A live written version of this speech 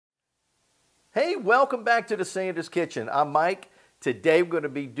Hey, welcome back to the Sanders Kitchen. I'm Mike. Today we're going to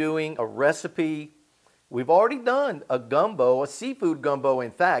be doing a recipe. We've already done a gumbo, a seafood gumbo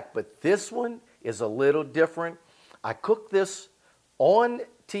in fact, but this one is a little different. I cooked this on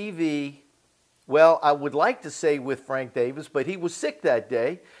TV. Well, I would like to say with Frank Davis, but he was sick that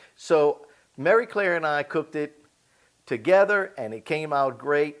day. So Mary Claire and I cooked it together and it came out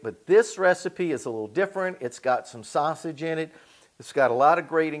great. But this recipe is a little different. It's got some sausage in it. It's got a lot of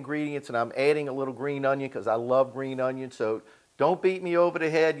great ingredients, and I'm adding a little green onion because I love green onion. So don't beat me over the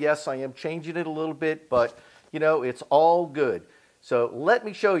head. Yes, I am changing it a little bit, but you know, it's all good. So let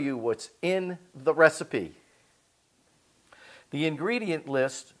me show you what's in the recipe. The ingredient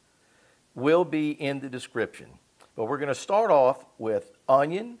list will be in the description, but we're going to start off with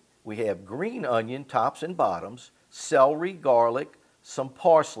onion. We have green onion, tops and bottoms, celery, garlic, some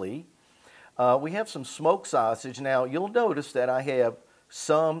parsley. We have some smoked sausage. Now, you'll notice that I have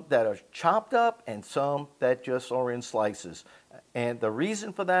some that are chopped up and some that just are in slices. And the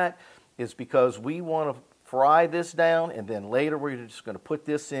reason for that is because we want to fry this down, and then later we're just going to put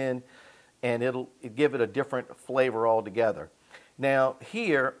this in, and it'll give it a different flavor altogether. Now,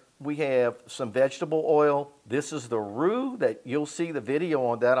 here we have some vegetable oil. This is the roux that you'll see the video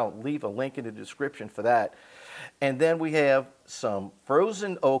on that. I'll leave a link in the description for that. And then we have some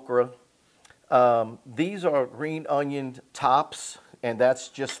frozen okra. These are green onion tops, and that's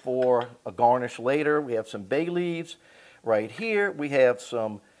just for a garnish later. We have some bay leaves. Right here we have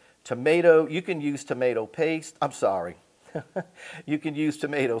some tomato. You can use tomato paste. I'm sorry. You can use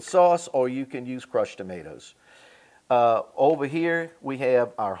tomato sauce, or you can use crushed tomatoes. Over here we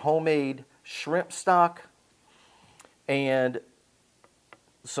have our homemade shrimp stock and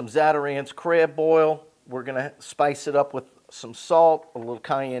some Zatarain's crab boil. We're going to spice it up with some salt, a little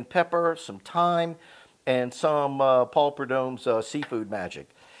cayenne pepper, some thyme, and some Paul Prudhomme's Seafood Magic.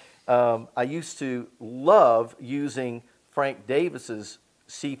 I used to love using Frank Davis's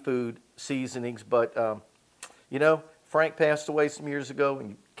seafood seasonings, but you know, Frank passed away some years ago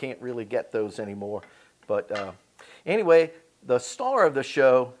and you can't really get those anymore. But anyway, the star of the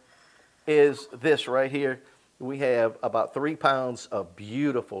show is this right here. We have about 3 pounds of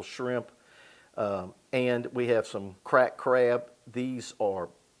beautiful shrimp. And we have some cracked crab. These are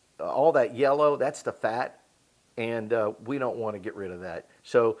all that yellow, that's the fat, and we don't want to get rid of that.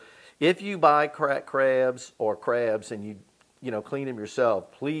 So if you buy cracked crabs or crabs and you know, clean them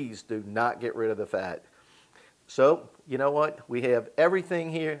yourself, please do not get rid of the fat. So you know what? We have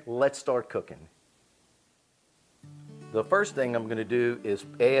everything here. Let's start cooking. The first thing I'm going to do is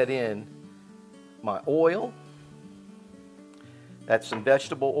add in my oil. That's some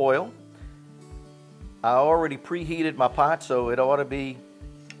vegetable oil. I already preheated my pot, so it ought to be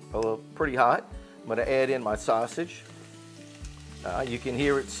pretty hot. I'm going to add in my sausage. You can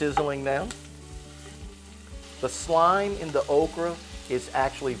hear it sizzling now. The slime in the okra is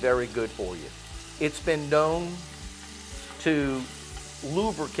actually very good for you. It's been known to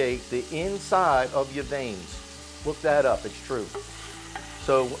lubricate the inside of your veins. Look that up, it's true.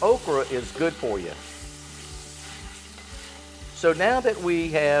 So okra is good for you. So now that we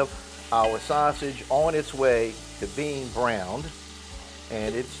have our sausage on its way to being browned,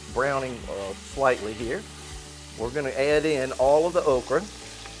 and it's browning slightly here, we're going to add in all of the okra.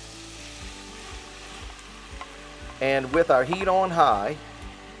 And with our heat on high,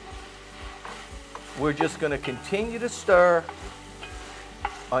 we're just going to continue to stir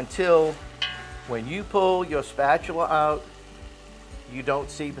until when you pull your spatula out, you don't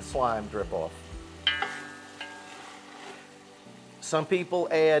see the slime drip off. Some people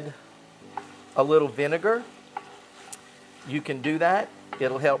add a little vinegar. You can do that.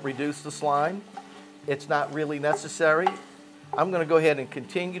 It'll help reduce the slime. It's not really necessary. I'm going to go ahead and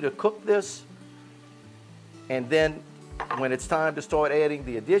continue to cook this, and then when it's time to start adding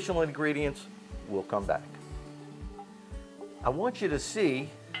the additional ingredients, we'll come back. I want you to see,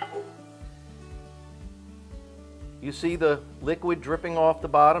 you see the liquid dripping off the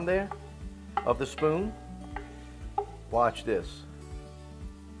bottom there of the spoon? Watch this.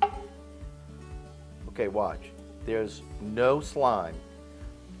 Okay, watch. There's no slime.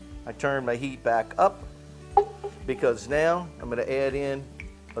 I turn my heat back up because now I'm going to add in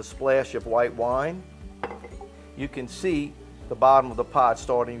a splash of white wine. You can see the bottom of the pot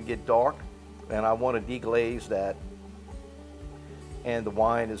starting to get dark, and I want to deglaze that. And the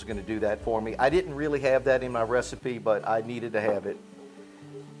wine is going to do that for me. I didn't really have that in my recipe, but I needed to have it.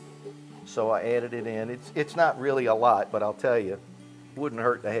 So I added it in. It's not really a lot, but I'll tell you, it wouldn't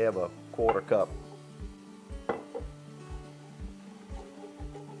hurt to have a 1/4 cup.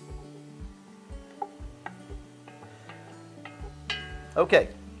 Okay,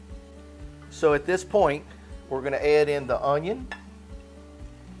 So at this point, we're going to add in the onion.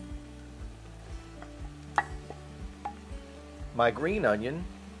 My green onion,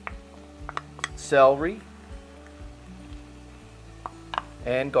 celery,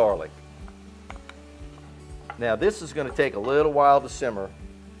 and garlic. Now this is going to take a little while to simmer.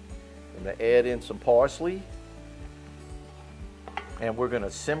 I'm going to add in some parsley, and we're going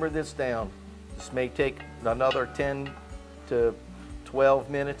to simmer this down. This may take another 10 to 12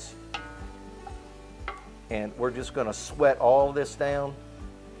 minutes, and we're just going to sweat all this down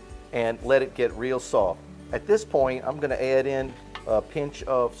and let it get real soft. At this point, I'm going to add in a pinch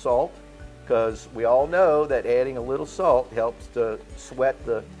of salt, because we all know that adding a little salt helps to sweat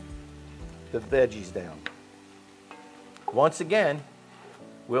the veggies down. Once again,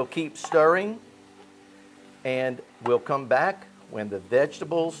 we'll keep stirring, and we'll come back when the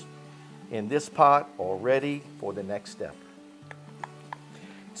vegetables in this pot are ready for the next step.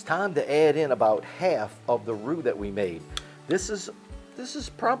 It's time to add in about half of the roux that we made. This is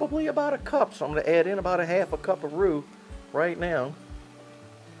probably about a cup, so I'm going to add in about a half a cup of roux right now.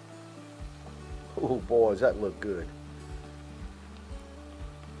 Oh boy, does that look good.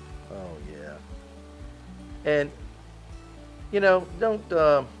 Oh yeah. And you know,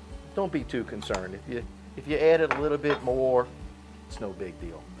 don't be too concerned. If you add it a little bit more, it's no big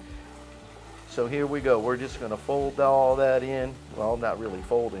deal. So here we go. We're just going to fold all that in. Well, not really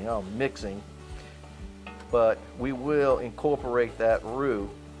folding, I'm mixing. But we will incorporate that roux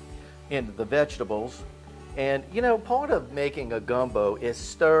into the vegetables. And you know, part of making a gumbo is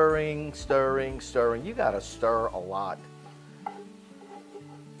stirring, stirring, stirring. You got to stir a lot.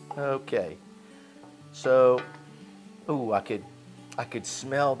 Okay. So, ooh, I could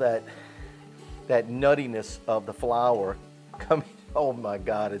smell that nuttiness of the flour coming. Oh my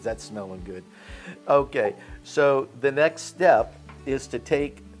God, is that smelling good? Okay, so the next step is to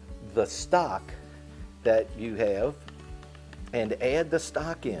take the stock that you have and add the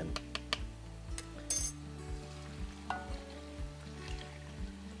stock in.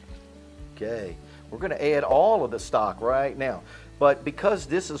 Okay, we're going to add all of the stock right now. But because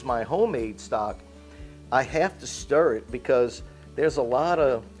this is my homemade stock, I have to stir it because there's a lot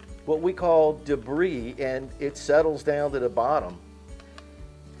of what we call debris, and it settles down to the bottom.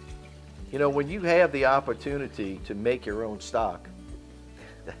 You know, when you have the opportunity to make your own stock,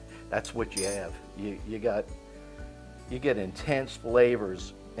 that's what you have. You get intense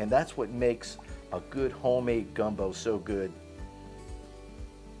flavors, and that's what makes a good homemade gumbo so good.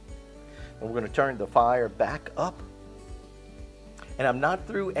 And we're going to turn the fire back up. And I'm not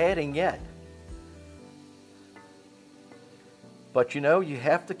through adding yet. But you know, you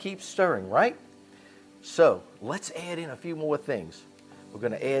have to keep stirring, right? So let's add in a few more things. We're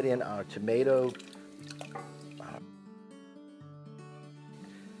going to add in our tomato.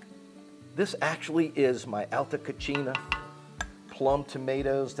 This actually is my Alta Cacina plum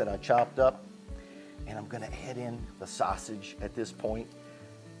tomatoes that I chopped up. And I'm going to add in the sausage at this point.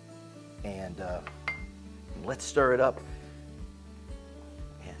 And let's stir it up.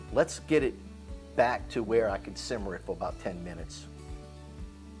 And let's get it back to where I can simmer it for about 10 minutes.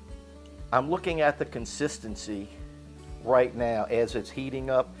 I'm looking at the consistency right now as it's heating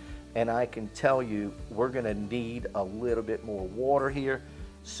up, and I can tell you we're going to need a little bit more water here.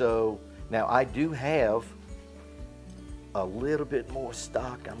 So now I do have a little bit more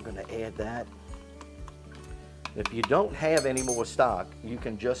stock. I'm going to add that. If you don't have any more stock, you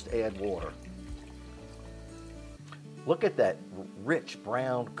can just add water. Look at that rich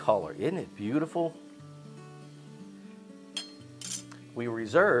brown color. Isn't it beautiful? We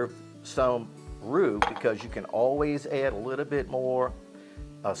reserved some roux because you can always add a little bit more,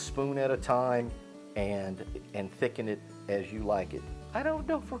 a spoon at a time, and thicken it as you like it. I don't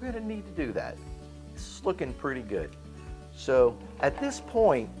know if we're going to need to do that. This is looking pretty good. So at this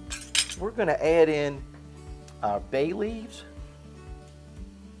point, we're going to add in our bay leaves.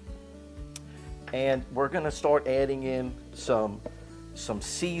 And we're going to start adding in some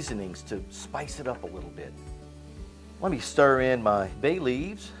seasonings to spice it up a little bit. Let me stir in my bay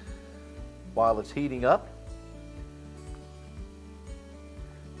leaves while it's heating up.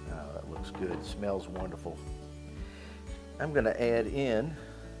 Oh, that looks good. It smells wonderful. I'm going to add in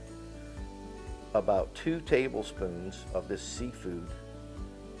about 2 tablespoons of this seafood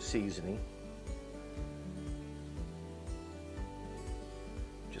seasoning.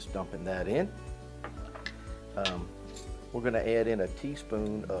 Just dumping that in. We're going to add in a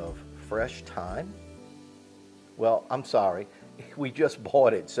teaspoon of fresh thyme. Well, I'm sorry, we just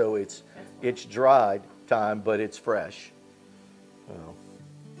bought it, so it's dried thyme, but it's fresh. Well,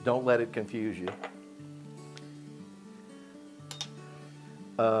 don't let it confuse you.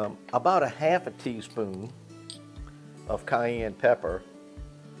 about a half a teaspoon of cayenne pepper.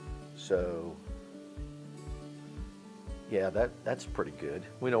 So yeah, that's pretty good.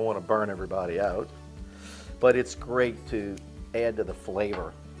 We don't want to burn everybody out, but it's great to add to the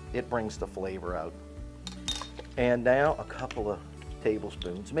flavor. It brings the flavor out. And now a couple of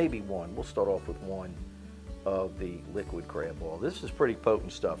tablespoons, maybe one. We'll start off with one of the liquid crab oil. This is pretty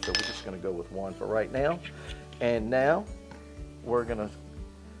potent stuff, so we're just going to go with one for right now. And now we're going to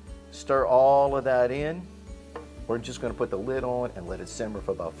stir all of that in. We're just going to put the lid on and let it simmer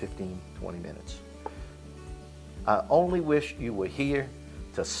for about 15-20 minutes. I only wish you were here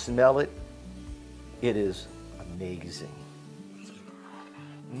to smell it. It is amazing.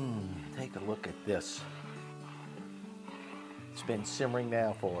 Take a look at this. It's been simmering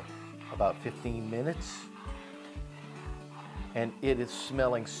now for about 15 minutes. And it is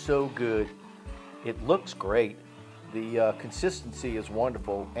smelling so good. It looks great. The consistency is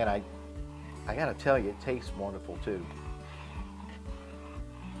wonderful. And I gotta tell you, it tastes wonderful too.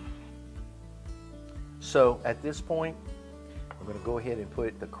 So at this point, we're gonna go ahead and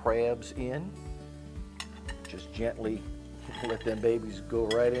put the crabs in. Just gently let them babies go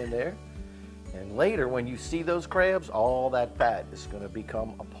right in there. And later, when you see those crabs, all that fat is gonna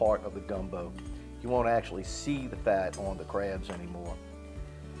become a part of the gumbo. You won't actually see the fat on the crabs anymore.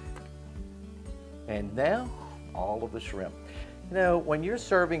 And now, all of the shrimp. You know, when you're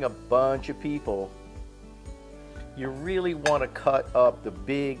serving a bunch of people, you really want to cut up the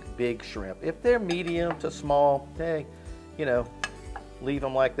big shrimp. If they're medium to small, hey, you know, leave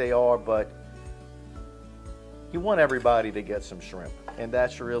them like they are, but you want everybody to get some shrimp. And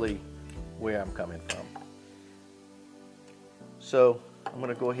that's really where I'm coming from. So I'm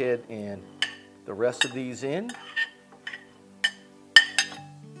going to go ahead and the rest of these in.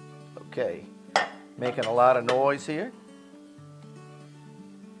 Okay, making a lot of noise here.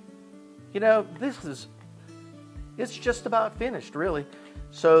 You know, it's just about finished, really.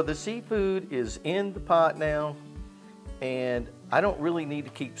 So the seafood is in the pot now, and I don't really need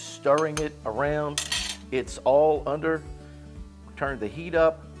to keep stirring it around. It's all under. Turn the heat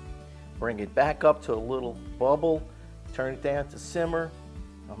up, bring it back up to a little bubble, turn it down to simmer.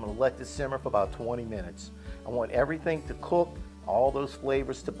 I'm gonna let this simmer for about 20 minutes. I want everything to cook, all those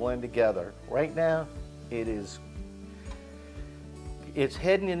flavors to blend together. Right now, it's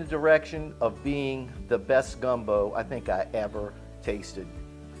heading in the direction of being the best gumbo I think I ever tasted.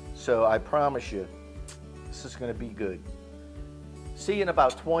 So I promise you, this is gonna be good. See you in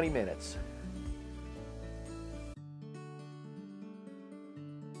about 20 minutes.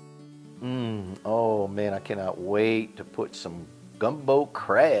 Oh man, I cannot wait to put some gumbo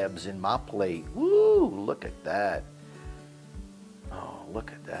crabs in my plate. Woo, look at that. Oh,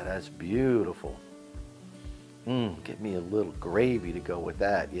 look at that, that's beautiful. Get me a little gravy to go with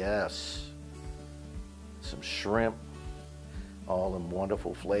that, yes. Some shrimp, all them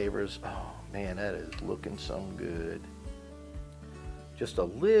wonderful flavors. Oh man, that is looking some good. Just a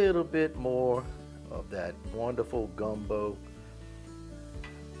little bit more of that wonderful gumbo.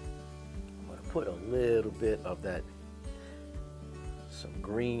 I'm gonna put a little bit of that, some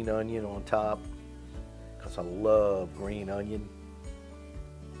green onion on top, because I love green onion.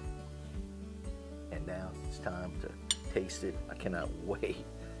 And now it's time to taste it. I cannot wait.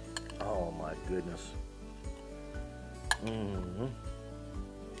 Oh my goodness.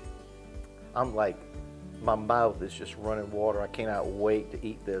 I'm like, my mouth is just running water. I cannot wait to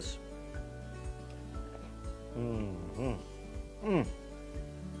eat this.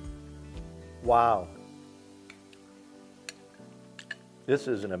 Wow. This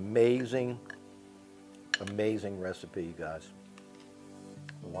is an amazing, amazing recipe, you guys.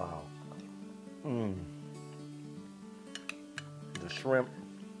 Wow. The shrimp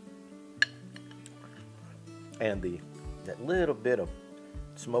and that little bit of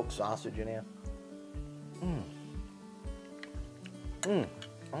smoked sausage in there.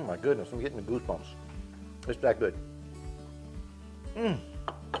 Oh my goodness, I'm getting the goosebumps. It's that good.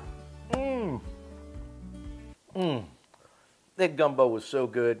 That gumbo was so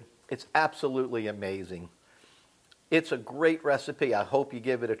good. It's absolutely amazing. It's a great recipe. I hope you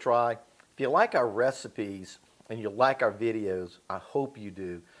give it a try. If you like our recipes and you like our videos, I hope you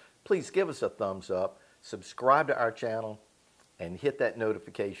do. Please give us a thumbs up, subscribe to our channel, and hit that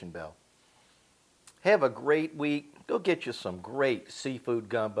notification bell. Have a great week. Go get you some great seafood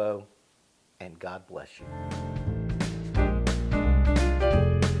gumbo, and God bless you.